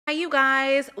Hi you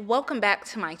guys, welcome back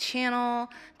to my channel.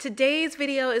 Today's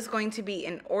video is going to be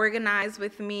an organize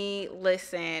with me.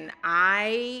 Listen,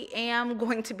 I am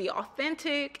going to be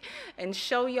authentic and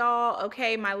show y'all,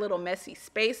 okay, my little messy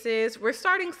spaces. We're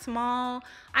starting small.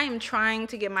 I am trying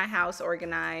to get my house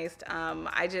organized.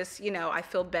 I just, I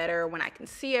feel better when I can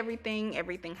see everything.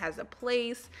 Everything has a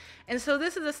place. And so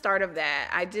this is the start of that.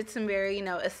 I did some very,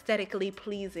 aesthetically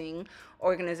pleasing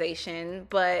organization,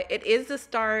 but it is the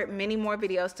start. Many more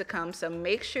videos to come, so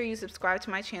make sure you subscribe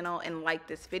to my channel and like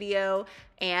this video,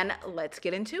 and let's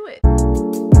get into it.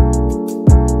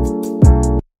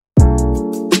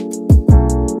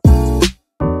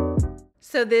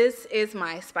 So this is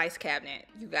my spice cabinet,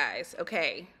 you guys.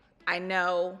 Okay, I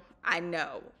know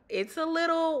it's a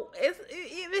little,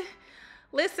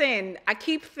 listen, I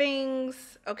keep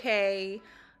things, okay.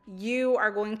 You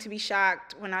are going to be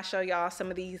shocked when I show y'all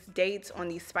some of these dates on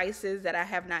these spices that I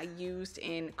have not used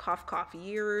in cough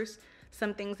years.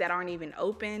 Some things that aren't even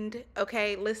opened.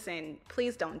 Okay, listen,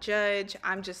 please don't judge.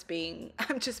 I'm just being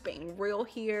real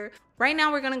here. Right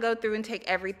now we're gonna go through and take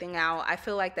everything out. I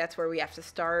feel like that's where we have to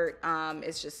start.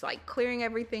 It's just like clearing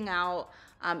everything out.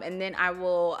 And then I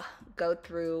will go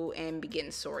through and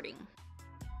begin sorting.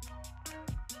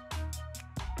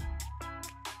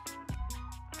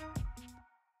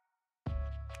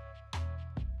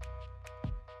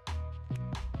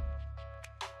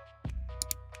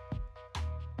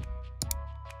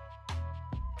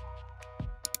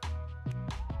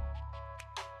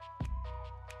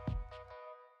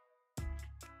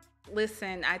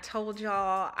 Listen, I told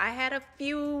y'all I had a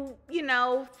few,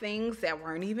 things that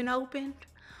weren't even opened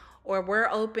or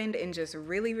were opened and just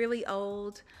really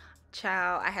old.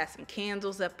 Child, I had some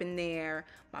candles up in there.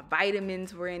 My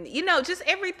vitamins were in, just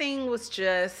everything was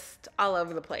just all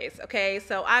over the place. Okay,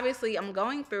 so obviously I'm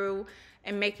going through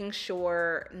and making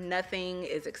sure nothing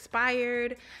is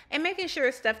expired and making sure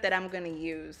it's stuff that I'm gonna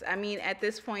use. I mean, at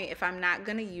this point, if I'm not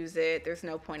gonna use it, there's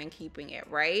no point in keeping it,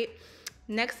 right?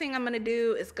 Next thing I'm gonna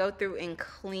do is go through and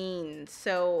clean.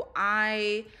 So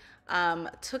I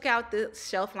took out the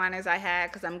shelf liners I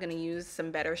had because I'm gonna use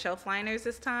some better shelf liners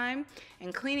this time,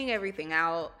 and cleaning everything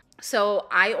out. So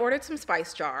I ordered some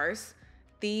spice jars.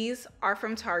 These are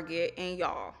from Target, and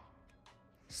y'all,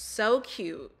 so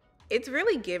cute. It's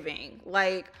really giving.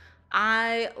 Like,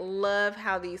 I love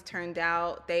how these turned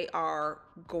out. They are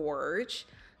gorge.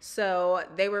 So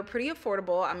they were pretty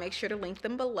affordable. I'll make sure to link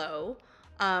them below.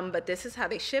 But this is how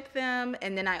they ship them.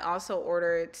 And then I also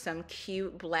ordered some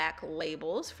cute black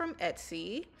labels from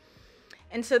Etsy.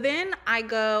 And so then I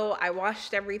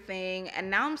washed everything,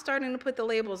 and now I'm starting to put the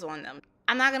labels on them.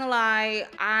 I'm not gonna lie,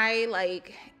 I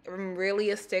am really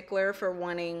a stickler for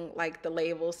wanting like the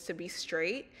labels to be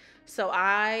straight. So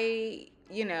I,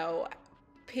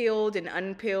 peeled and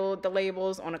unpeeled the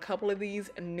labels on a couple of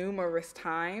these numerous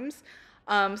times.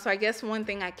 So I guess one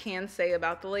thing I can say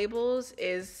about the labels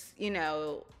is,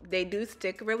 they do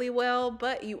stick really well,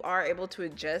 but you are able to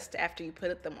adjust after you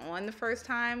put them on the first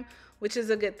time, which is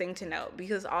a good thing to know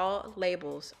because all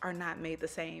labels are not made the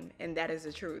same, and that is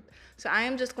the truth. So I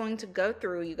am just going to go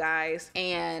through, you guys,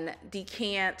 and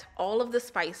decant all of the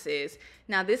spices.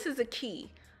 Now this is a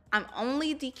key. I'm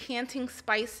only decanting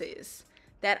spices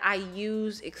that I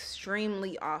use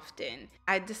extremely often.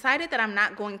 I decided that I'm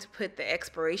not going to put the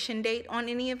expiration date on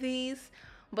any of these,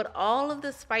 but all of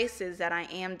the spices that I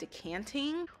am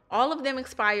decanting, all of them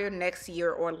expire next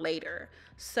year or later.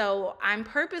 So I'm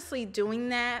purposely doing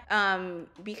that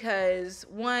because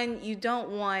one, you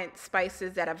don't want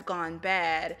spices that have gone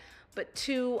bad, but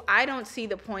two, I don't see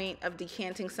the point of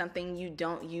decanting something you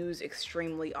don't use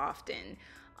extremely often.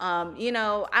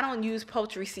 I don't use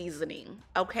poultry seasoning,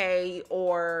 okay?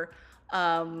 Or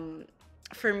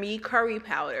for me, curry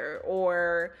powder,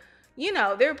 or,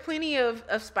 there are plenty of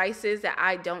spices that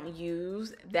I don't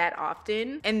use that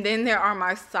often. And then there are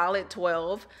my solid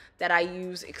 12 that I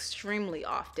use extremely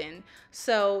often.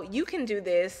 So you can do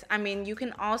this. I mean, you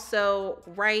can also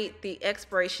write the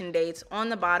expiration dates on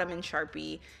the bottom in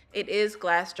Sharpie. It is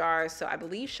glass jars, so I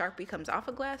believe Sharpie comes off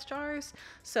of glass jars.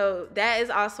 So that is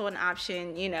also an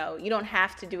option. You don't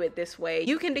have to do it this way.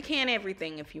 You can decant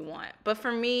everything if you want. But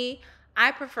for me,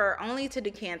 I prefer only to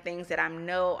decant things that I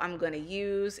know I'm gonna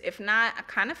use. If not, I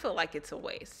kind of feel like it's a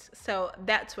waste. So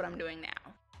that's what I'm doing now.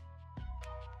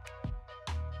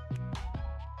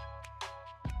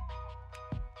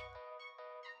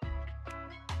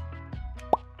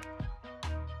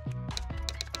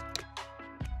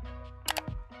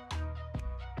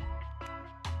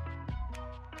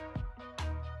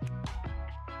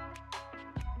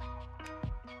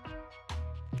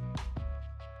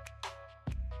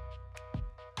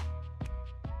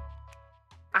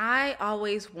 I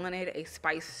always wanted a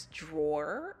spice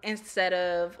drawer instead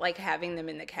of like having them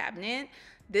in the cabinet.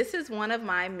 This is one of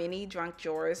my mini drunk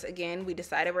drawers. Again, we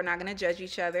decided we're not going to judge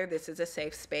each other. This is a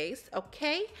safe space,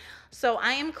 okay? So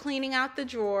I am cleaning out the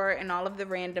drawer and all of the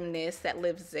randomness that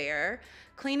lives there.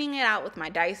 Cleaning it out with my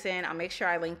Dyson. I'll make sure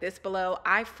I link this below.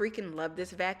 I freaking love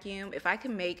this vacuum. If I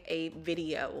can make a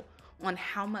video on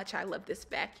how much I love this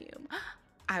vacuum,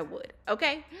 I would,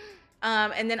 okay?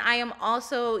 And then I am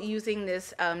also using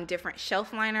this different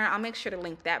shelf liner. I'll make sure to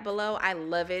link that below. I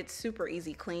love it, super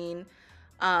easy clean.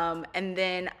 And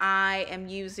then I am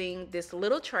using this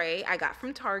little tray I got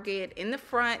from Target in the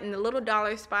front in the little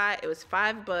dollar spot. It was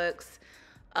 $5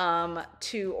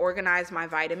 to organize my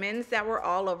vitamins that were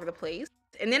all over the place.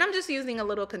 And then I'm just using a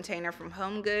little container from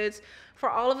Home Goods for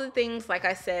all of the things, like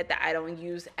I said, that I don't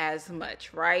use as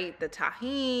much, right? The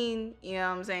tahini, you know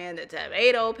what I'm saying? The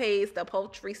tomato paste, the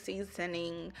poultry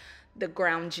seasoning, the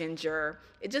ground ginger.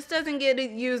 It just doesn't get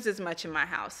used as much in my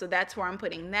house. So that's where I'm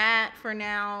putting that for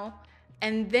now.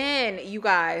 And then, you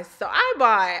guys, so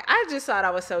I just thought I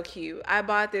was so cute. I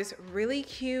bought this really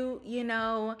cute, you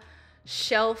know,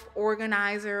 shelf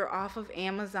organizer off of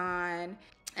Amazon.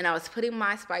 And I was putting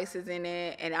my spices in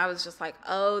it. And I was just like,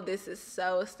 oh, this is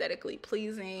so aesthetically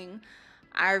pleasing.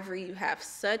 Ivory, you have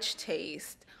such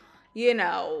taste. You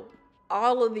know,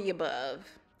 all of the above.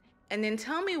 And then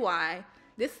tell me why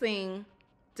this thing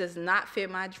does not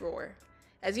fit my drawer.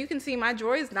 As you can see, my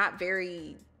drawer is not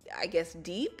very, I guess,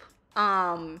 deep.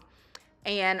 And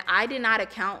I did not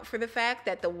account for the fact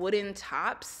that the wooden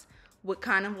tops would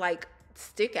kind of like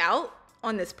stick out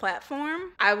on this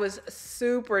platform. I was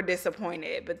super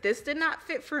disappointed, but this did not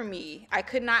fit for me. I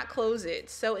could not close it.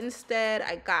 So instead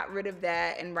I got rid of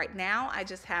that. And right now I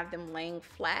just have them laying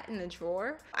flat in the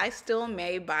drawer. I still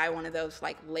may buy one of those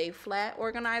like lay flat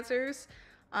organizers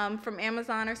from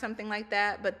Amazon or something like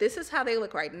that. But this is how they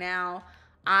look right now.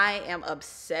 I am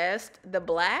obsessed. The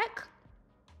black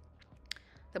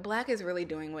is really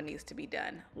doing what needs to be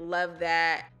done. Love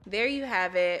that. There you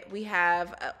have it. We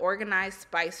have an organized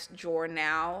spice drawer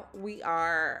now. We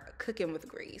are cooking with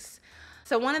grease.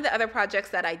 So one of the other projects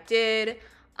that I did,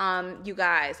 you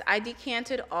guys, I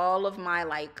decanted all of my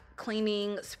like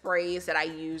cleaning sprays that I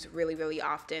use really, really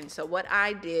often. So what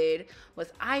I did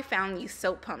was I found these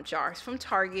soap pump jars from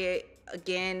Target,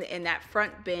 again, in that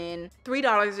front bin,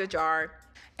 $3 a jar.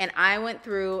 And I went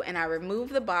through and I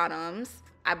removed the bottoms.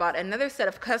 I bought another set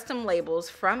of custom labels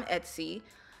from Etsy,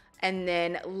 and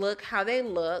then look how they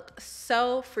look.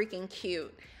 So freaking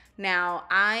cute. Now,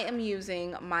 I am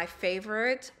using my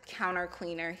favorite counter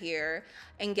cleaner here,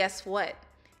 and guess what?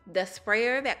 The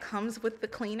sprayer that comes with the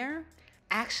cleaner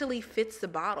actually fits the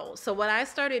bottle. So what I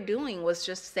started doing was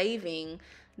just saving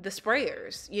the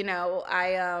sprayers. You know,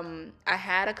 I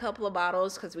had a couple of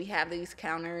bottles because we have these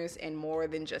counters in more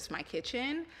than just my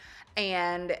kitchen.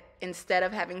 And instead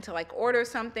of having to like order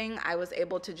something, I was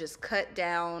able to just cut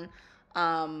down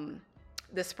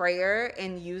the sprayer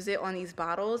and use it on these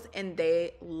bottles, and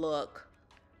they look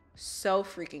so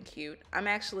freaking cute. I'm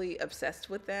actually obsessed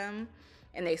with them,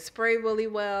 and they spray really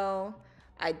well.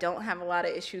 I don't have a lot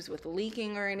of issues with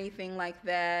leaking or anything like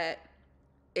that.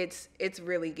 It's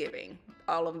really giving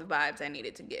all of the vibes I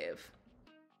needed to give.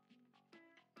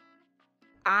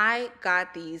 I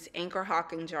got these Anchor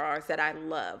Hawking jars that I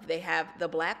love. They have the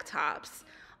black tops.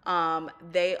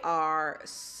 They are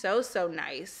so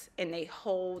nice, and they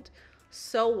hold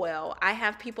so well. I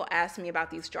have people ask me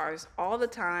about these jars all the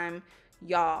time.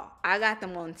 Y'all, I got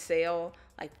them on sale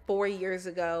like 4 years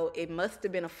ago. It must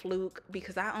have been a fluke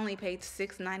because I only paid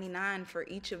 $6.99 for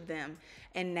each of them.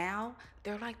 And now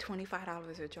they're like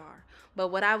 $25 a jar. But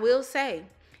what I will say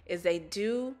is they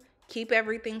do keep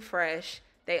everything fresh.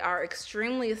 They are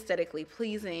extremely aesthetically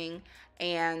pleasing,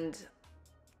 and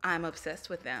I'm obsessed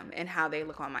with them and how they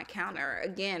look on my counter.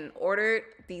 Again, ordered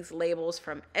these labels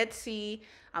from Etsy.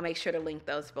 I'll make sure to link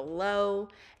those below.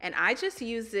 And I just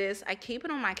use this. I keep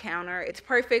it on my counter. It's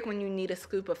perfect when you need a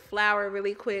scoop of flour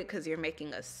really quick because you're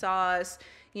making a sauce.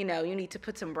 You know, you need to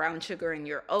put some brown sugar in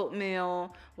your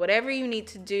oatmeal. Whatever you need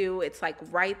to do, it's like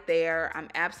right there. I'm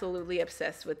absolutely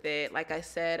obsessed with it. Like I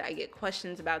said, I get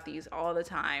questions about these all the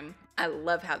time. I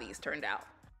love how these turned out.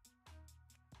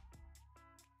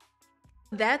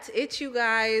 That's it, you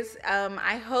guys.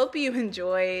 I hope you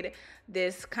enjoyed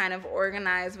this kind of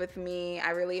organized with me.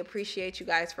 I really appreciate you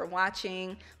guys for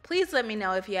watching. Please let me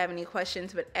know if you have any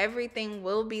questions, but everything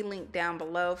will be linked down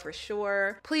below for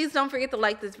sure. Please don't forget to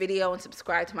like this video and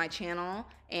subscribe to my channel.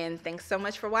 And thanks so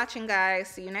much for watching, guys.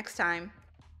 See you next time.